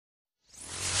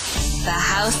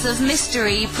House of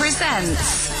Mystery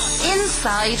presents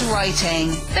Inside Writing,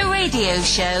 the radio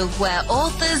show where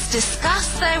authors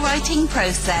discuss their writing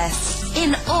process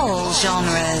in all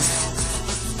genres.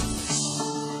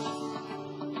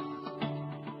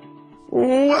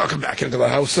 Welcome back into the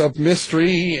House of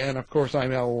Mystery, and of course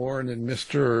I'm Al Warren, and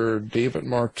Mr. David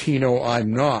Martino,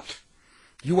 I'm not.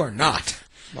 You are not.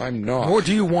 I'm not. Nor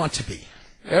do you want to be.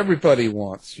 Everybody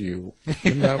wants you.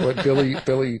 Isn't that what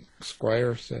Billy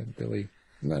Squire said?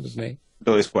 Isn't that his name?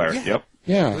 Billy Squire, Yeah. Yep.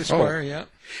 Yeah. Billy Squire, yeah.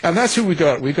 And that's who we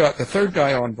got. We got the third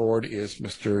guy on board is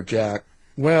Mr. Jack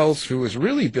Wells, who is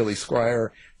really Billy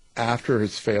Squire after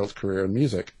his failed career in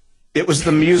music. It was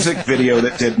the music video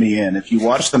that did me in. If you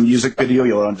watch the music video,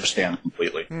 you'll understand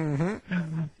completely.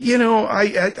 Mm-hmm. You know, I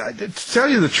to tell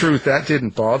you the truth, that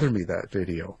didn't bother me, that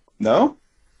video. No?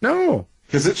 No.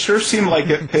 Because it sure seemed like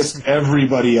it pissed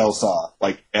everybody else off.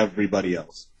 Like everybody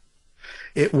else.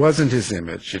 It wasn't his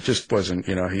image. It just wasn't,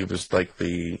 he was like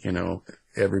the,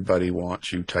 everybody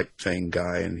wants you type thing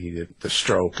guy, and he did the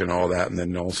stroke and all that, and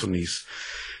then also he's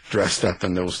dressed up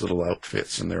in those little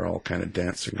outfits, and they're all kind of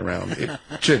dancing around. It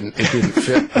didn't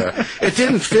fit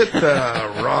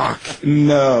the rock.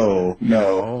 No.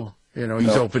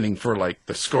 He's opening for like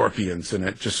the Scorpions, and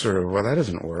it just sort of, well, that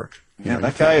doesn't work. Yeah,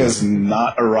 that guy is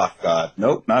not a rock god.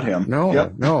 Nope, not him.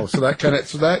 No. So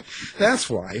that's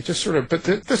why it just sort of. But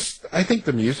I think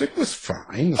the music was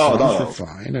fine. The songs were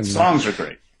fine, and songs are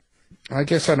great. I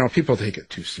guess I know people take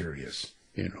it too serious,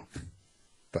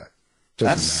 but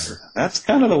doesn't matter. That's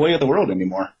kind of the way of the world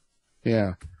anymore.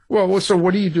 Yeah. Well, so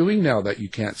what are you doing now that you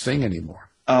can't sing anymore?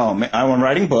 Oh, man, I'm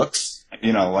writing books.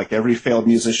 Like every failed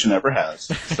musician ever has.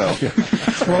 So,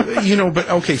 Well, but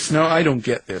okay. So now I don't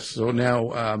get this. So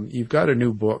now you've got a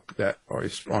new book that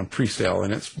is on pre-sale,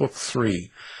 and it's book 3,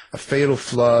 A Fatal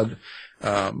Flood,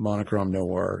 Monochrome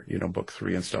Noir, book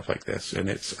 3 and stuff like this, and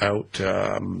it's out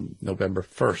November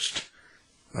 1st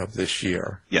of this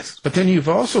year. Yes. But then you've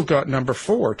also got number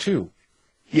 4 too.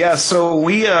 Yeah, so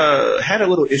we had a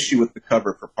little issue with the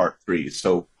cover for Part 3.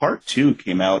 So Part 2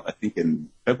 came out, I think, in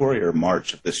February or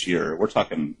March of this year. We're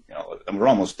talking, and we're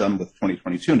almost done with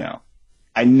 2022 now.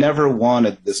 I never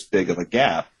wanted this big of a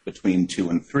gap between 2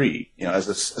 and 3. As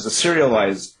a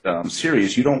serialized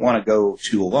series, you don't want to go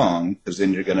too long, because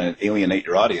then you're going to alienate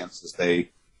your audience as they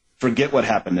forget what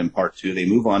happened in Part 2. They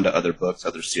move on to other books,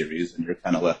 other series, and you're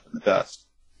kind of left in the dust.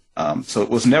 So it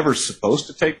was never supposed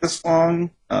to take this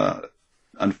long.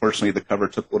 Unfortunately, the cover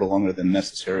took a little longer than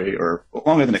necessary, or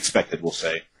longer than expected, we'll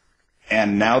say.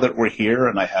 And now that we're here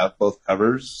and I have both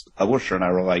covers, the publisher and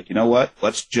I were like, you know what?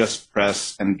 Let's just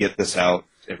press and get this out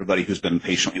to everybody who's been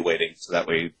patiently waiting, so that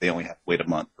way they only have to wait a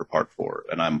month for Part 4.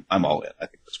 And I'm all in. I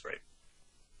think that's great.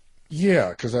 Yeah,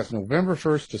 because that's November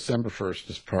 1st, December 1st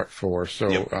is Part 4. So,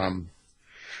 Yep.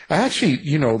 actually,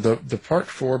 the Part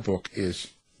 4 book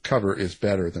cover is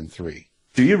better than 3.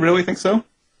 Do you really think so?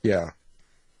 Yeah.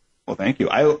 Well, thank you.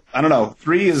 I don't know.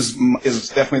 3 is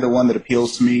definitely the one that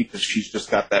appeals to me, because she's just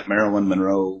got that Marilyn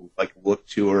Monroe look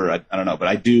to her. I don't know, but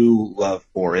I do love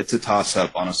 4. It's a toss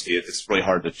up, honestly. It's really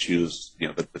hard to choose. The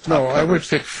top No, covers. I would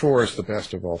pick 4 as the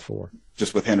best of all 4.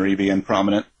 Just with Henry being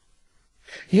prominent.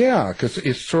 Yeah, because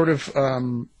it's sort of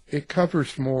it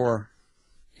covers more.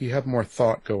 You have more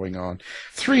thought going on.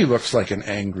 3 looks like an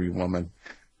angry woman.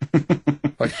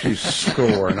 Like she's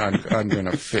scorned. I'm going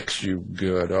to fix you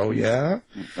good. Oh yeah,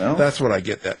 Well, that's what I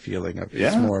get that feeling of.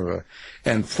 It's Yeah. more of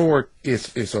and 4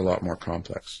 is a lot more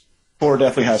complex. 4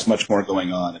 definitely has much more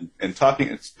going on, and talking.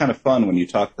 It's kind of fun when you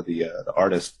talk to the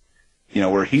artist,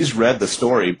 where he's read the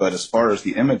story, but as far as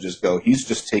the images go, he's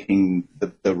just taking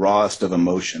the rawest of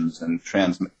emotions and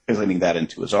translating that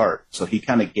into his art. So he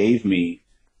kind of gave me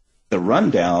the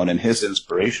rundown and his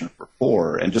inspiration for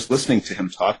 4, and just listening to him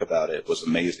talk about it was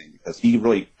amazing, because he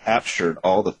really captured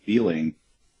all the feeling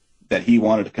that he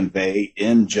wanted to convey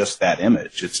in just that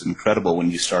image. It's incredible when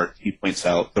he points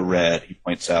out the red, he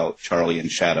points out Charlie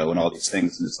and Shadow and all these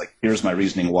things, and it's like, here's my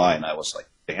reasoning why, and I was like,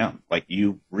 damn,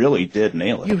 you really did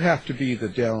nail it. You have to be the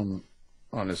down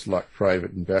on his luck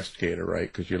private investigator, right?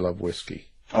 Because you love whiskey.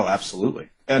 Oh, absolutely.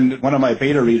 And one of my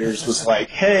beta readers was like,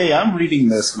 hey, I'm reading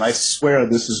this, and I swear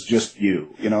this is just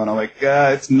you. And I'm like,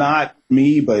 it's not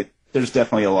me, but there's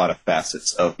definitely a lot of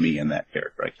facets of me in that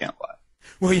character. I can't lie.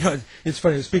 Well, it's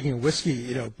funny. Speaking of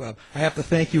whiskey, I have to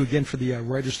thank you again for the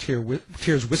Writer's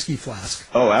Tears whiskey flask.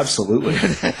 Oh, absolutely.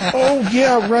 Oh,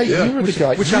 yeah, right. Yeah. You were the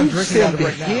guy. Which you I'm drinking out of said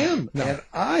right to now. him, No. and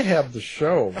I have the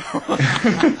show.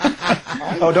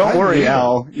 Oh, don't worry,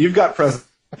 Al. You've got presents.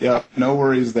 Yeah, no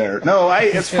worries there. No,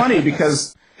 it's funny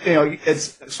because,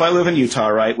 so I live in Utah,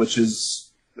 right, which is,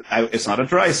 it's not a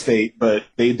dry state, but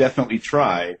they definitely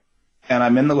try. And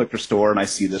I'm in the liquor store and I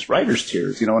see this writer's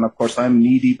tears, and of course I'm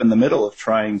knee deep in the middle of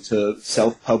trying to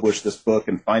self-publish this book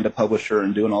and find a publisher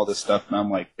and doing all this stuff. And I'm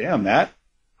like, damn,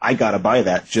 I got to buy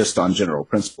that just on general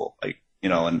principle.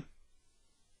 And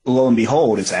lo and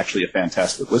behold, it's actually a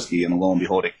fantastic whiskey. And lo and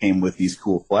behold, it came with these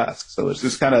cool flasks. So it's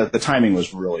just the timing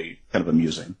was really kind of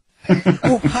amusing.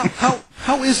 Well,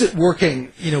 how is it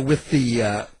working, with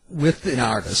with an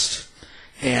artist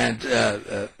and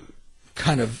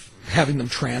kind of having them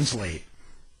translate?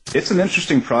 It's an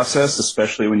interesting process,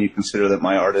 especially when you consider that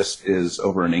my artist is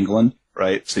over in England,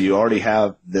 right? So you already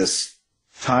have this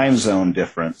time zone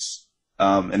difference.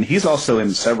 And he's also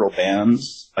in several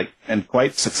bands, and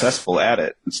quite successful at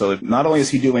it. And so not only is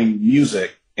he doing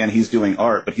music and he's doing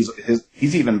art, but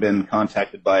he's even been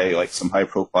contacted by some high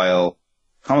profile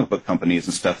comic book companies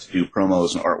and stuff to do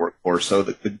promos and artwork for. So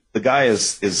the guy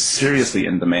is seriously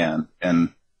in demand,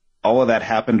 and all of that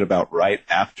happened about right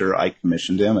after I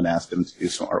commissioned him and asked him to do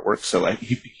some artwork. So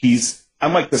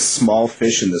I'm like this small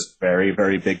fish in this very,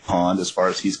 very big pond as far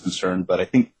as he's concerned. But I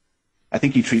think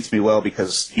he treats me well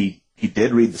because he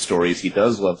did read the stories. He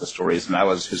does love the stories, and that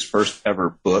was his first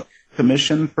ever book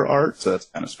commission for art. So that's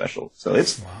kind of special. So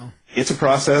it's a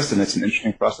process, and it's an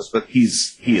interesting process. But he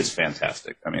is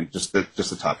fantastic. I mean, just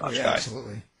a top-notch guy.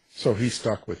 Absolutely. So he's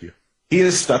stuck with you. He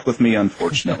is stuck with me,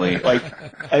 unfortunately.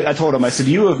 I told him, I said,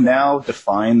 you have now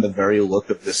defined the very look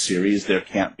of this series. There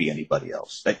can't be anybody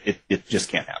else. It just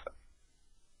can't happen.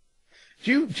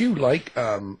 Do you like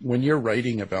when you're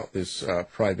writing about this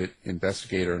private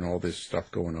investigator and all this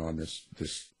stuff going on?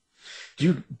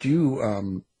 Do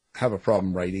you have a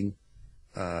problem writing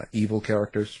evil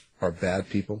characters or bad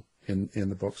people in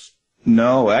the books?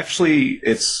 No, actually,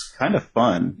 it's kind of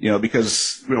fun,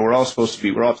 because we're all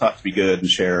taught to be good and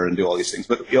share and do all these things,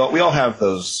 but we all have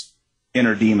those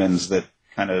inner demons that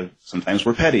kind of, sometimes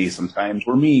we're petty, sometimes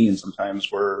we're mean,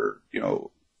 sometimes we're,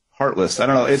 heartless. I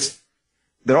don't know.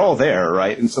 They're all there,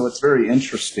 right? And so it's very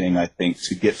interesting, I think,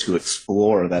 to get to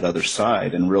explore that other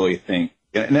side and really think,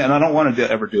 and I don't want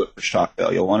to ever do it for shock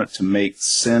value. I want it to make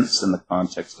sense in the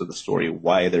context of the story,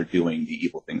 why they're doing the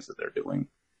evil things that they're doing.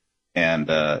 And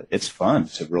it's fun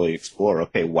to really explore,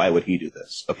 okay, why would he do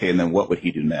this? Okay, and then what would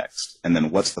he do next? And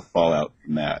then what's the fallout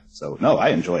from that? So, no, I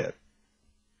enjoy it.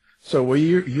 So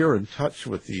you're in touch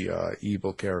with the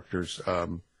evil characters.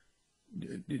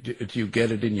 Do you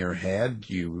get it in your head?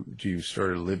 Do you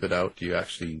sort of live it out? Do you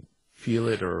actually feel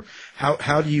it? Or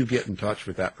how do you get in touch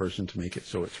with that person to make it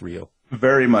so it's real?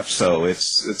 Very much so.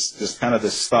 It's just kind of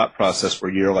this thought process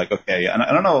where you're like, okay, and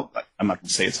I don't know, I'm not going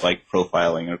to say it's like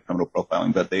profiling or criminal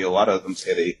profiling, but a lot of them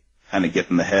say they kind of get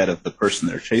in the head of the person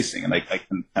they're chasing. And I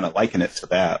can kind of liken it to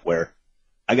that, where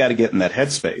I got to get in that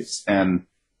headspace. And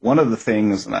one of the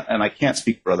things, and I can't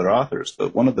speak for other authors,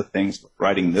 but one of the things with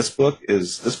writing this book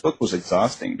is this book was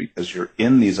exhausting because you're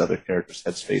in these other characters'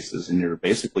 headspaces and you're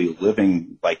basically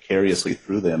living vicariously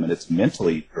through them. And it's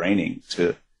mentally draining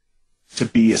to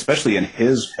be, especially in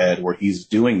his head where he's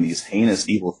doing these heinous,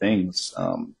 evil things.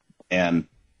 And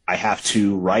I have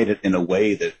to write it in a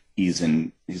way that he's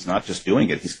not just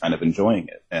doing it, he's kind of enjoying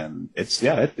it. And it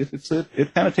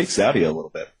kind of takes it out of you a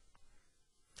little bit.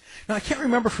 Now, I can't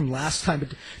remember from last time,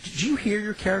 but did you hear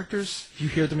your characters? Do you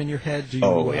hear them in your head?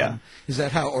 Yeah. Is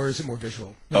that how, or is it more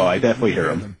visual? No, I definitely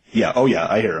hear them. Yeah. Oh, yeah,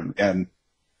 I hear them. And,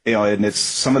 and it's,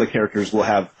 some of the characters will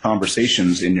have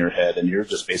conversations in your head, and you're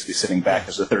just basically sitting back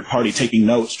as a third party taking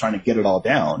notes, trying to get it all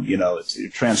down. You're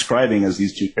transcribing as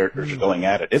these two characters are going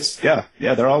at it.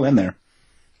 They're all in there.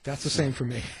 That's the same for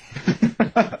me.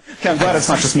 Okay, I'm glad it's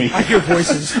not just me. I hear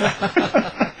voices.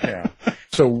 Yeah.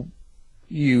 So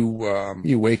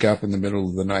you wake up in the middle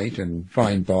of the night and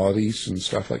find bodies and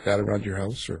stuff like that around your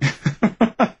house, or?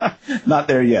 Not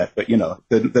there yet, but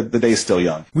the day's still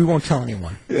young. We won't tell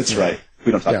anyone. That's right.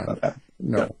 We don't talk about that.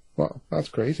 No. Yeah. Well, that's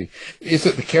crazy. Is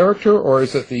it the character, or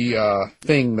is it the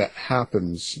thing that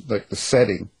happens, like the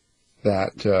setting,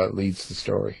 that leads the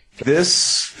story?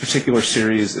 This particular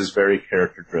series is very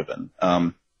character-driven.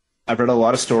 I've read a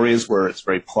lot of stories where it's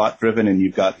very plot-driven, and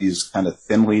you've got these kind of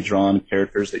thinly drawn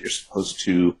characters that you're supposed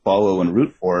to follow and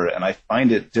root for, and I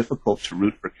find it difficult to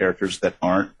root for characters that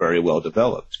aren't very well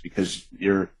developed, because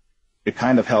you're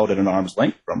kind of held at an arm's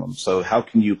length from them. So how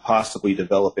can you possibly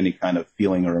develop any kind of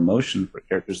feeling or emotion for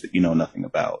characters that you know nothing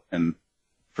about? And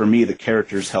for me, the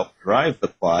characters help drive the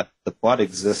plot. The plot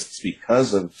exists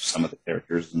because of some of the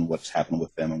characters and what's happened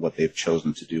with them and what they've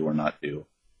chosen to do or not do.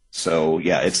 So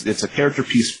yeah, it's a character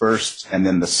piece first, and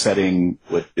then the setting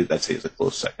I'd say is a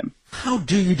close second. How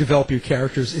do you develop your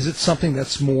characters? Is it something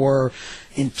that's more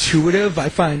intuitive? I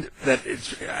find that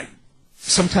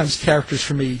sometimes characters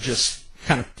for me just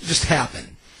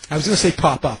happen. I was going to say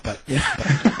pop up, but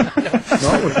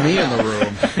Not with me in the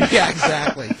room. yeah,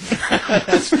 exactly.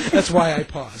 That's why I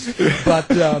paused.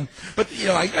 But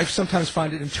I sometimes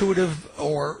find it intuitive,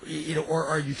 or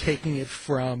are you taking it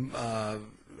from?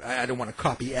 I don't want to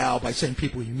copy Al by saying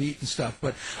people you meet and stuff,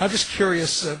 but I'm just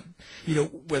curious,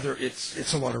 whether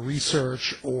it's a lot of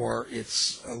research or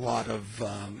it's a lot of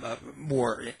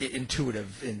more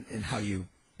intuitive in how you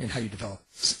develop.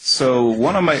 So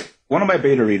one of my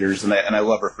beta readers, and I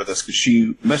love her for this, because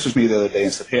she messaged me the other day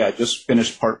and said, "Hey, I just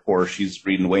finished part 4." She's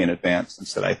reading way in advance, and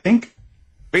said, "I think,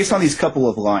 based on these couple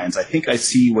of lines, I think I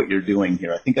see what you're doing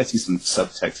here. I think I see some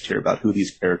subtext here about who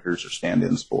these characters are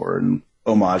stand-ins for and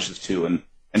homages to."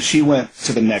 And she went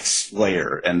to the next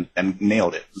layer and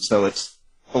nailed it. And so it's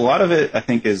a lot of it, I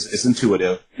think, is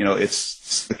intuitive.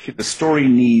 It's the story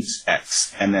needs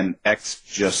X, and then X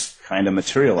just kind of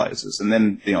materializes. And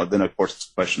then, then of course it's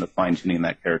a question of fine-tuning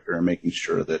that character and making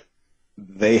sure that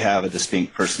they have a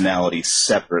distinct personality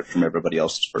separate from everybody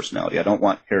else's personality. I don't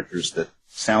want characters that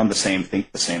sound the same,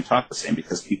 think the same, talk the same,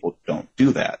 because people don't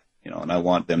do that. And I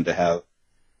want them to have,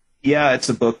 yeah, it's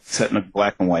a book set in a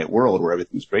black and white world where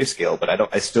everything's grayscale, but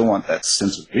I still want that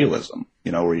sense of realism,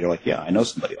 where you're like, yeah, I know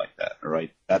somebody like that, all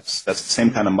right? That's the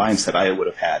same kind of mindset I would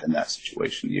have had in that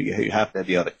situation. You have to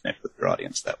be able to connect with your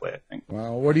audience that way, I think.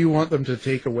 Well, what do you want them to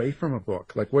take away from a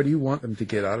book? Like, what do you want them to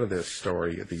get out of this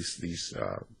story, these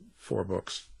 4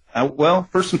 books? Well,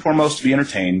 first and foremost, to be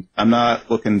entertained. I'm not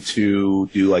looking to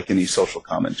do like any social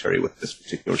commentary with this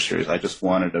particular series. I just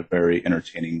wanted a very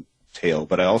entertaining tale,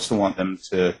 but I also want them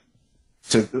to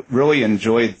really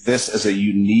enjoy this as a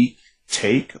unique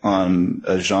take on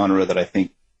a genre that I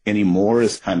think anymore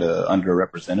is kind of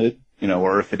underrepresented,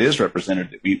 or if it is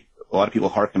represented, a lot of people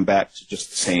harken back to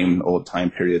just the same old time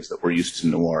periods that we're used to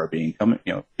noir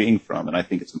being from. And I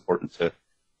think it's important to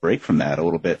break from that a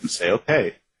little bit and say,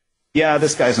 okay, yeah,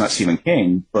 this guy's not Stephen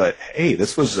King, but hey,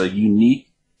 this was a unique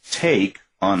take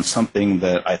on something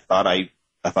that I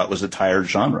thought was a tired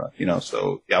genre,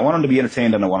 So yeah, I want them to be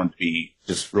entertained, and I want them to be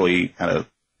just really kind of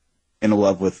in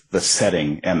love with the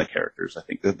setting and the characters. I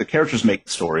think the characters make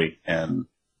the story, and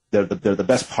they're the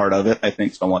best part of it, I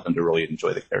think. So I want them to really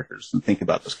enjoy the characters and think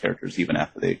about those characters even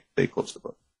after they close the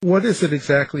book. What is it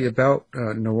exactly about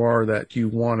noir that you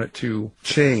want it to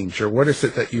change, or what is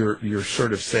it that you're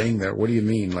sort of saying there? What do you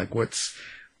mean? Like, what's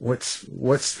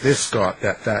this got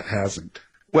that hasn't?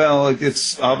 Well,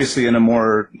 it's obviously in a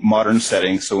more modern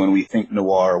setting. So when we think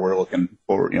noir, we're looking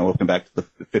back to the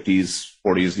 50s,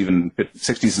 40s, even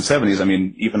 60s and 70s. I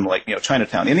mean, even like,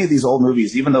 Chinatown. Any of these old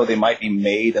movies, even though they might be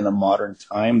made in a modern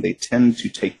time, they tend to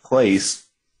take place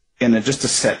in just a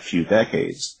set few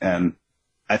decades. And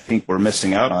I think we're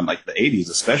missing out on, like, the 80s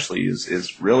especially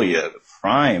is really a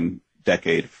prime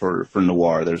decade for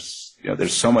noir. There's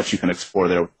so much you can explore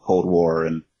there with the Cold War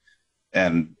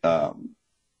and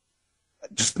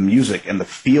just the music and the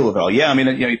feel of it all. Yeah, I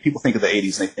mean, people think of the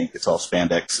 80s and they think it's all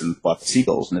spandex and flock of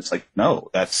seagulls, and it's like, no,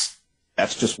 that's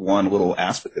just one little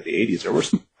aspect of the 80s. There were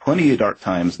plenty of dark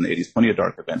times in the 80s, plenty of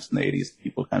dark events in the 80s that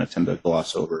people kind of tend to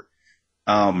gloss over.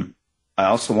 I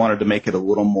also wanted to make it a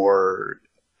little more,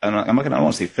 I don't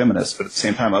want to say feminist, but at the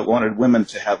same time, I wanted women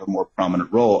to have a more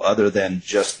prominent role other than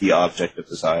just the object of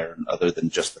desire and other than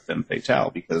just the femme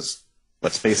fatale, because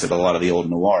let's face it, a lot of the old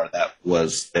noir, that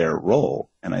was their role.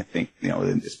 And I think,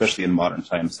 especially in modern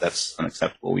times, that's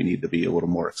unacceptable. We need to be a little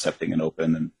more accepting and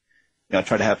open, and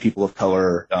try to have people of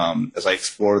color. As I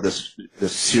explore this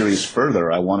series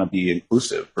further, I want to be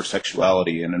inclusive for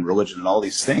sexuality and in religion and all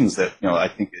these things that, I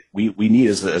think we need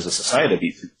as a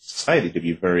society to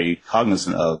be very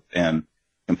cognizant of and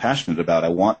compassionate about. I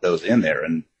want those in there.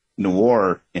 And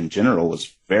noir in general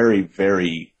was very,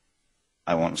 very,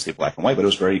 I won't say black and white, but it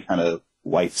was very kind of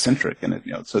white-centric, and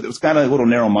so it was kind of a little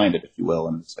narrow-minded, if you will,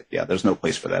 and it's like, yeah, there's no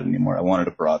place for that anymore. I wanted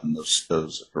to broaden those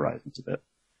horizons a bit.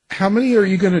 How many are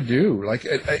you going to do? Like,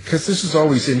 because this is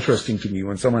always interesting to me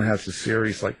when someone has a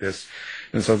series like this,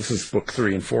 and so this is book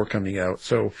 3 and 4 coming out.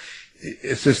 So,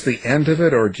 is this the end of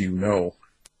it, or do you know?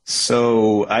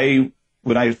 So,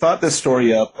 when I thought this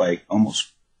story up, like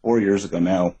almost 4 years ago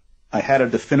now, I had a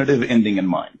definitive ending in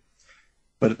mind,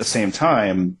 but at the same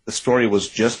time, the story was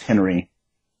just Henry.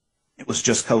 It was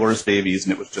just colorless babies,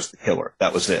 and it was just the killer.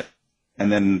 That was it.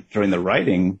 And then during the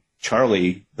writing,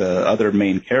 Charlie, the other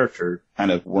main character, kind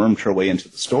of wormed her way into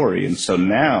the story. And so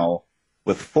now,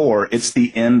 with 4, it's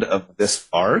the end of this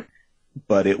arc,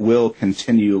 but it will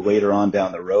continue later on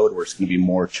down the road where it's going to be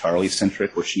more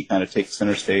Charlie-centric, where she kind of takes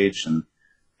center stage, and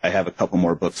I have a couple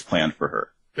more books planned for her.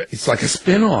 It's like a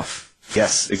spin-off.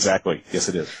 Yes, exactly. Yes,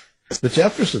 it is. The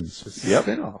Jeffersons. It's a Yep.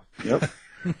 spin-off. Yep.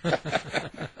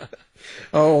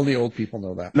 Oh, only old people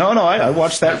know that. No, I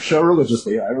watched that show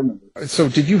religiously. I remember. So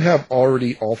did you have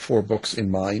already all 4 books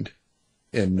in mind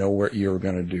and know what you were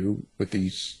going to do with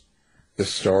this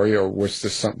story, or was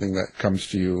this something that comes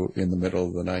to you in the middle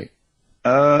of the night?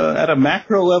 At a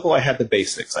macro level, I had the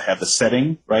basics. I had the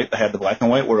setting, right? I had the black and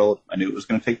white world. I knew it was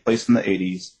going to take place in the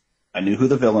 80s. I knew who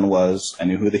the villain was. I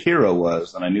knew who the hero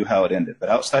was, and I knew how it ended. But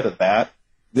outside of that,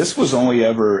 this was only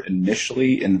ever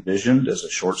initially envisioned as a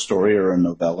short story or a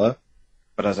novella.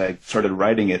 But as I started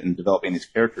writing it and developing these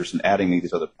characters and adding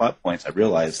these other plot points, I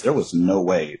realized there was no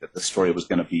way that the story was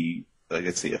going to be,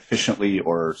 let's say, efficiently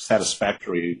or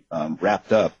satisfactorily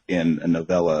wrapped up in a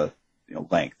novella,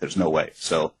 length. There's no way.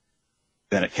 So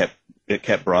then it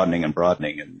kept broadening,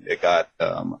 and it got.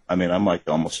 I'm like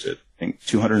almost at, I think,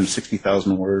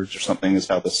 260,000 words or something is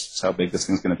how big this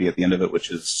thing's going to be at the end of it, which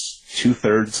is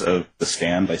 2/3 of The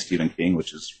Stand by Stephen King,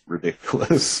 which is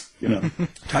ridiculous.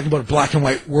 Talking about a black and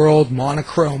white world,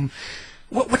 monochrome.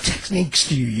 What techniques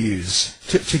do you use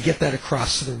to get that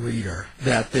across to the reader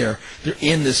that they're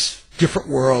in this different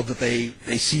world, that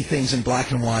they see things in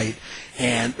black and white,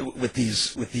 and with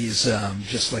these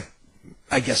just like,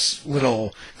 I guess,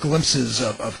 little glimpses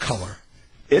of color?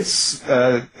 It's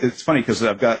funny because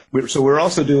we're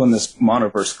also doing this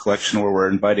Monoverse collection where we're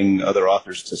inviting other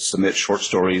authors to submit short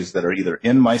stories that are either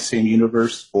in my same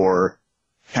universe or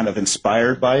kind of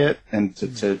inspired by it, and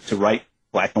to write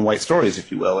black and white stories, if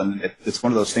you will. And it's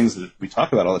one of those things that we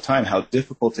talk about all the time, how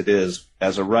difficult it is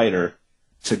as a writer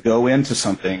to go into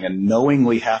something and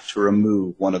knowingly have to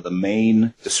remove one of the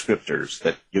main descriptors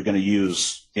that you're going to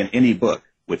use in any book,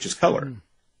 which is color.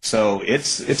 So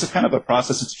it's a kind of a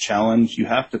process. It's a challenge. You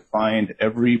have to find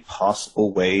every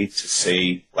possible way to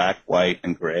say black, white,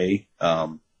 and gray.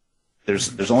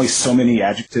 There's only so many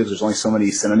adjectives. There's only so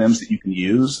many synonyms that you can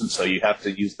use, and so you have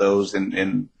to use those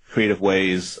in creative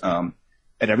ways. And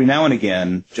every now and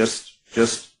again,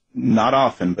 just not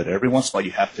often, but every once in a while,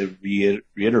 you have to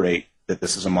reiterate that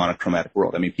this is a monochromatic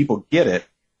world. I mean, people get it,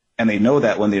 and they know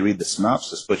that when they read the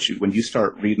synopsis, but when you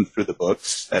start reading through the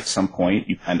books, at some point,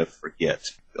 you kind of forget.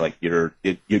 Like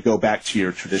you go back to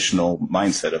your traditional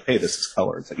mindset of, hey, this is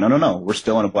color. It's like, no, we're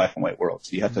still in a black and white world.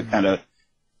 So you have to kind of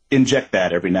inject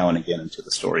that every now and again into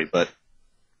the story. But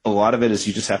a lot of it is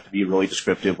you just have to be really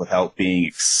descriptive without being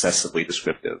excessively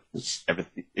descriptive.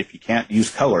 If you can't use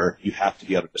color, you have to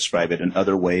be able to describe it in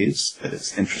other ways that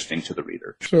is interesting to the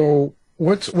reader. So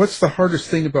what's the hardest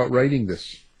thing about writing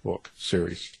this book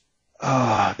series?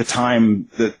 The time,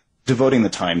 devoting the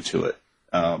time to it.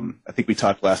 I think we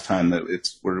talked last time that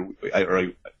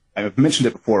I've mentioned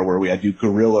it before, where I do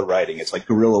guerrilla writing. It's like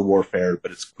guerrilla warfare,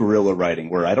 but it's guerrilla writing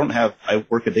where I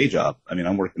work a day job. I mean,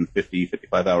 I'm working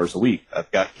 55 hours a week.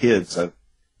 I've got kids. I've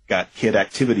got kid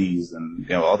activities and,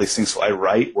 all these things. So I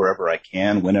write wherever I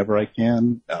can, whenever I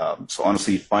can. So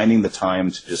honestly, finding the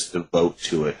time to just devote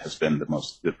to it has been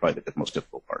probably the most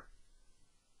difficult part.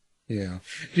 Yeah.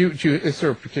 Is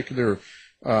there a particular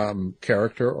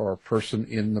character or person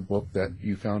in the book that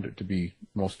you found it to be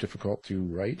most difficult to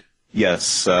write?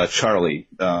 Yes, Charlie.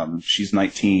 She's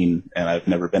 19, and I've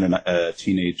never been a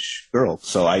teenage girl.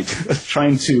 So I was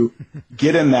trying to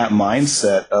get in that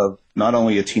mindset of not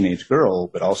only a teenage girl,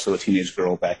 but also a teenage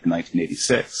girl back in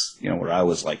 1986, where I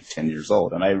was like 10 years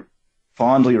old. And I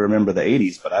fondly remember the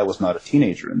 80s, but I was not a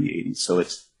teenager in the 80s. So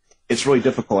it's really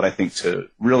difficult, I think, to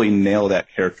really nail that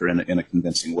character in a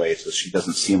convincing way so she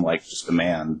doesn't seem like just a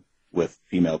man with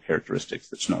female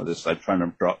characteristics. I'm trying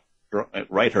to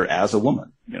write her as a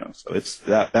woman, so it's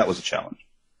that was a challenge.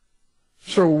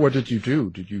 So what did you do?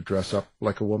 Did you dress up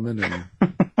like a woman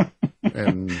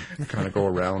and kind of go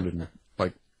around and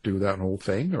like do that whole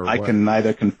thing? Or I what? can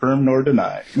neither confirm nor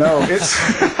deny. No, it's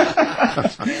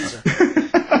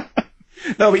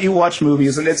no, but you watch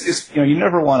movies, and it's you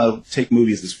never want to take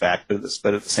movies as fact, but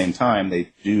at the same time,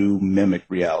 they do mimic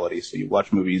reality. So you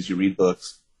watch movies, you read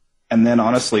books, and then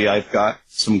honestly, I've got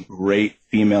some great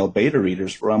female beta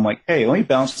readers where I'm like, hey, let me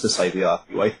bounce this idea off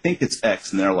you. I think it's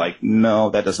X, and they're like, no,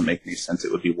 that doesn't make any sense.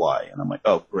 It would be Y, and I'm like,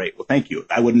 oh, great. Well, thank you.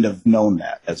 I wouldn't have known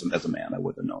that as a man. I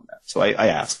wouldn't have known that. So I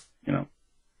asked,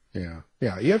 Yeah.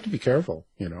 You have to be careful,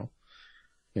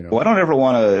 Well, I don't ever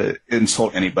want to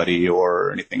insult anybody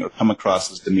or anything or come across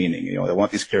as demeaning. I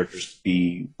want these characters to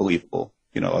be believable.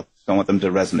 I don't want them to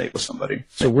resonate with somebody.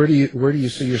 So where do you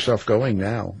see yourself going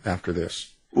now after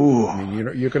this? Ooh. I mean,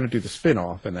 you're going to do the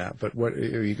spin-off and that, but what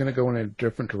are you going to go in a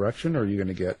different direction, or are you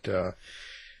going to get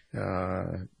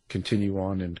continue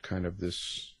on in kind of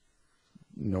this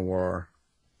noir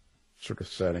sort of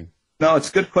setting? No, it's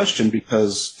a good question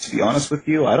because, to be honest with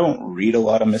you, I don't read a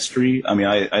lot of mystery. I mean,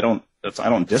 I don't I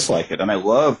don't dislike it, and I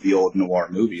love the old noir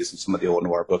movies and some of the old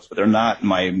noir books, but they're not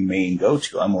my main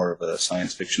go-to. I'm more of a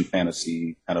science fiction,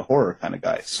 fantasy, kind of horror kind of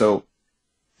guy. So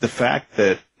the fact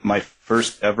that my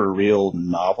first ever real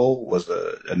novel was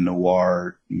a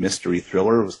noir mystery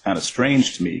thriller was kind of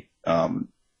strange to me.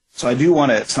 So I do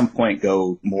want to at some point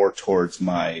go more towards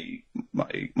my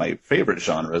favorite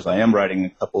genres. I am writing a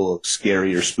couple of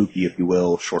scary or spooky, if you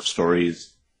will, short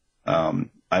stories.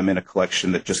 I'm in a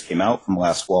collection that just came out from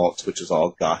Last Waltz, which is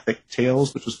all Gothic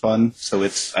tales, which was fun. So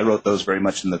I wrote those very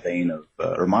much in the vein of,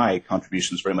 or my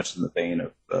contributions very much in the vein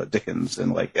of Dickens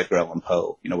and like Edgar Allan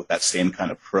Poe, with that same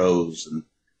kind of prose and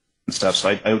stuff. So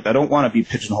I don't want to be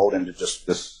pigeonholed into just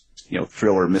this,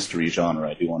 thriller mystery genre.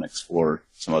 I do want to explore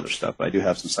some other stuff. I do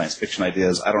have some science fiction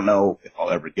ideas. I don't know if I'll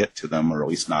ever get to them, or at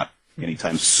least not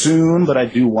anytime soon, but I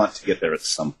do want to get there at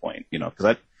some point,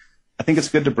 because I think it's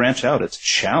good to branch out. It's a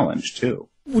challenge too.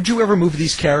 Would you ever move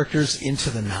these characters into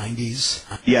the 90s?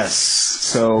 Yes.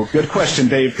 So good question,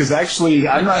 Dave, because actually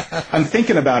I'm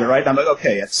thinking about it, right? I'm like,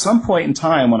 okay, at some point in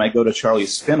time when I go to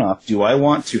Charlie's spinoff, do I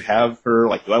want to have her,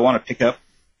 do I want to pick up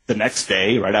the next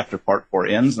day right after part 4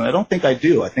 ends? And I don't think I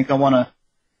do. I think I want to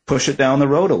push it down the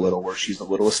road a little where she's a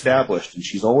little established and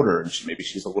she's older and maybe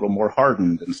she's a little more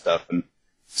hardened and stuff. And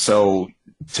so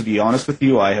to be honest with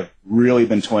you, I have really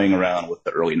been toying around with the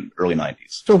early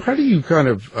 90s. So how do you kind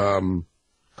of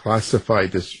classify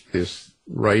this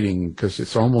writing, because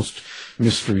it's almost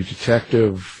mystery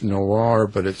detective noir,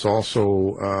 but it's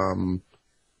also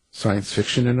science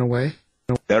fiction in a way?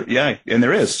 Yeah, and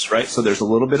there is, right? So there's a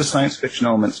little bit of science fiction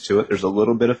elements to it. There's a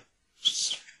little bit of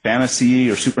fantasy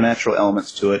or supernatural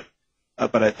elements to it.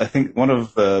 But I think one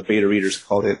of the beta readers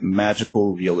called it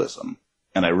magical realism.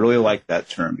 And I really like that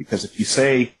term, because if you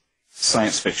say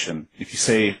science fiction, if you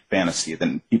say fantasy,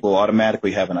 then people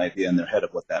automatically have an idea in their head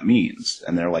of what that means.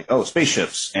 And they're like, oh,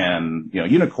 spaceships and,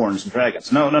 unicorns and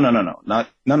dragons. No,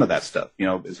 none of that stuff.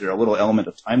 Is there a little element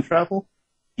of time travel?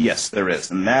 Yes, there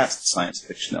is. And that's the science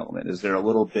fiction element. Is there a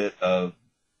little bit of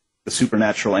the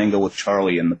supernatural angle with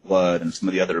Charlie and the blood and some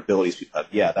of the other abilities we have?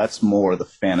 Yeah, that's more the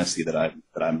fantasy that I'm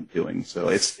doing. So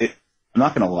I'm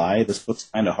not going to lie, this book's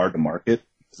kind of hard to market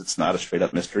because it's not a straight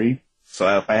up mystery.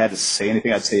 So if I had to say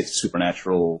anything, I'd say it's a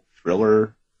supernatural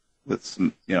thriller with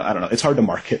some, I don't know. It's hard to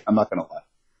market. I'm not going to lie.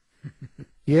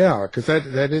 Yeah, because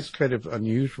that is kind of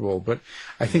unusual. But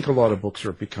I think a lot of books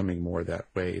are becoming more that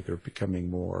way. They're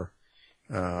becoming more,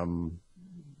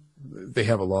 they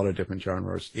have a lot of different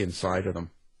genres inside of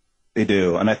them. They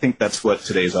do. And I think that's what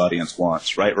today's audience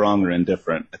wants, right, wrong, or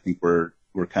indifferent. I think we're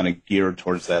kind of geared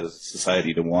towards that as a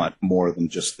society, to want more than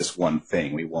just this one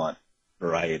thing. We want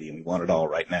variety, and we want it all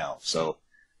right now. So,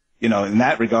 in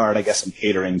that regard, I guess I'm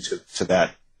catering to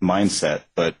that mindset.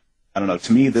 But I don't know.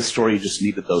 To me, this story just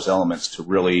needed those elements to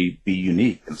really be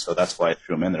unique, and so that's why I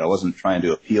threw them in there. I wasn't trying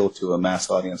to appeal to a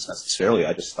mass audience necessarily.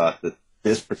 I just thought that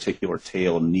this particular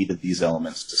tale needed these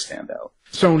elements to stand out.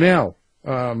 So now,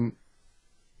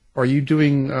 are you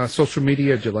doing social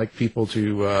media? Do you like people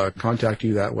to contact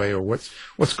you that way, or what's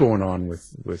going on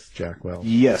with Jack Wells?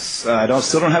 Yes, I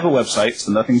still don't have a website,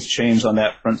 so nothing's changed on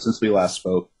that front since we last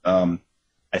spoke. I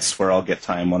swear I'll get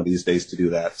time one of these days to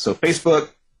do that. So Facebook,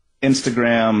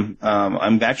 Instagram.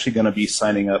 I'm actually going to be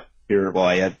signing up here. Well,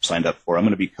 I had signed up for. I'm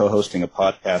going to be co-hosting a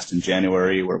podcast in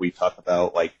January where we talk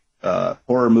about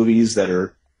horror movies that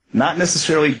are not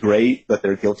necessarily great, but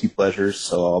they're guilty pleasures.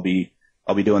 So I'll be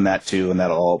doing that too, and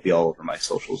that'll all be all over my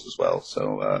socials as well.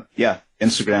 So,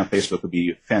 Instagram, Facebook would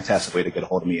be a fantastic way to get a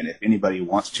hold of me. And if anybody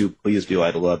wants to, please do.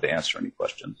 I'd love to answer any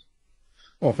questions.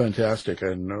 Well, fantastic.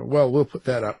 And, we'll put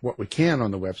that up, what we can, on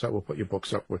the website. We'll put your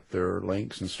books up with their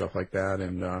links and stuff like that.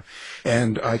 And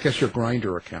I guess your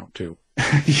Grindr account too.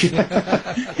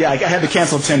 Yeah, I had to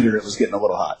cancel Tinder. It was getting a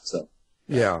little hot, so.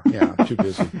 Yeah, too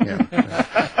busy.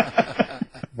 Yeah.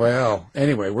 Well,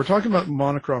 anyway, we're talking about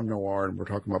Monochrome Noir, and we're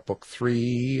talking about Book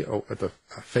 3, The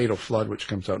Fatal Flood, which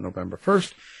comes out November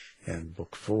 1st, and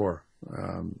Book 4,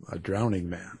 A Drowning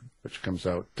Man, which comes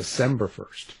out December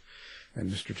 1st.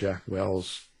 And Mr. Jack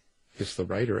Wells is the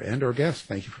writer and our guest.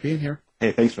 Thank you for being here.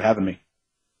 Hey, thanks for having me.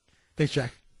 Thanks,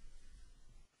 Jack.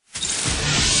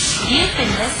 You've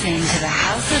been listening to the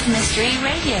House of Mystery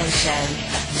radio show.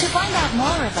 To find out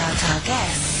more about our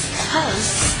guests,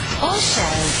 hosts, or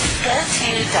shows, go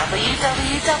to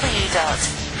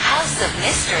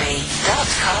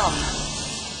www.houseofmystery.com.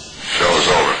 Show's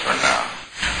over for now.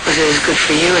 Was it as good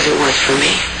for you as it was for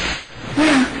me?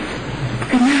 Yeah.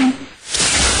 Good night.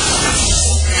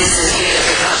 This has been a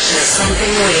production of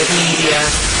Something Weird Media.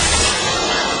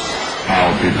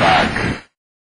 I'll be back.